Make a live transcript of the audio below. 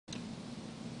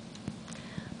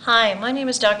Hi, my name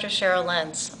is Dr. Cheryl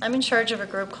Lentz. I'm in charge of a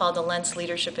group called the Lentz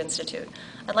Leadership Institute.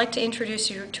 I'd like to introduce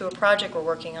you to a project we're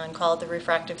working on called the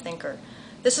Refractive Thinker.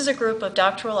 This is a group of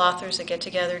doctoral authors that get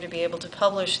together to be able to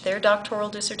publish their doctoral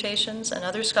dissertations and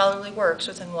other scholarly works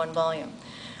within one volume.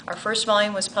 Our first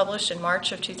volume was published in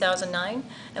March of 2009,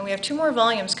 and we have 2 more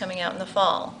volumes coming out in the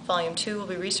fall. Volume 2 will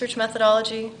be Research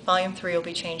Methodology, Volume 3 will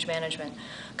be Change Management.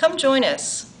 Come join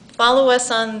us. Follow us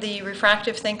on the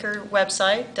Refractive Thinker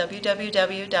website,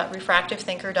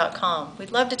 www.refractivethinker.com.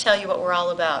 We'd love to tell you what we're all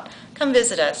about. Come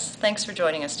visit us. Thanks for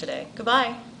joining us today.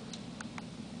 Goodbye.